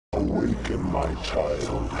Awaken, my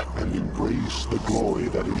child, and embrace the glory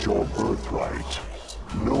that is your birthright.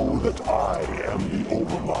 Know that I am the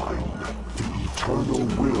Overmind, the eternal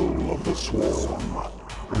will of the Swarm,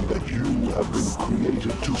 and that you have been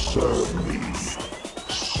created to serve me.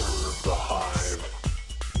 Serve the Hive.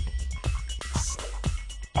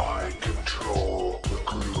 I control the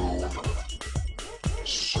groove.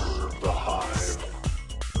 Serve the Hive.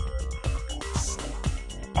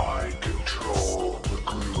 I control the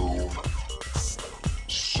groove.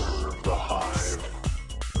 Serve the Hive.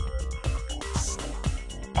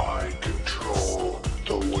 I control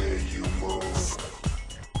the way you move.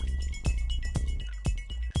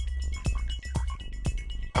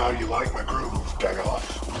 How you like my groove, Dagoth?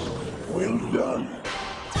 Well done.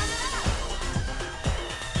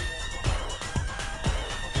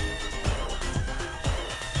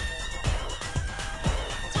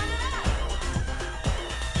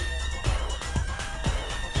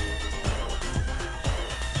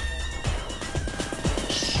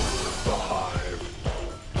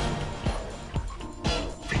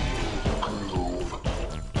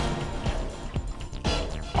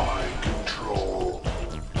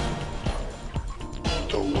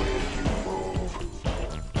 The way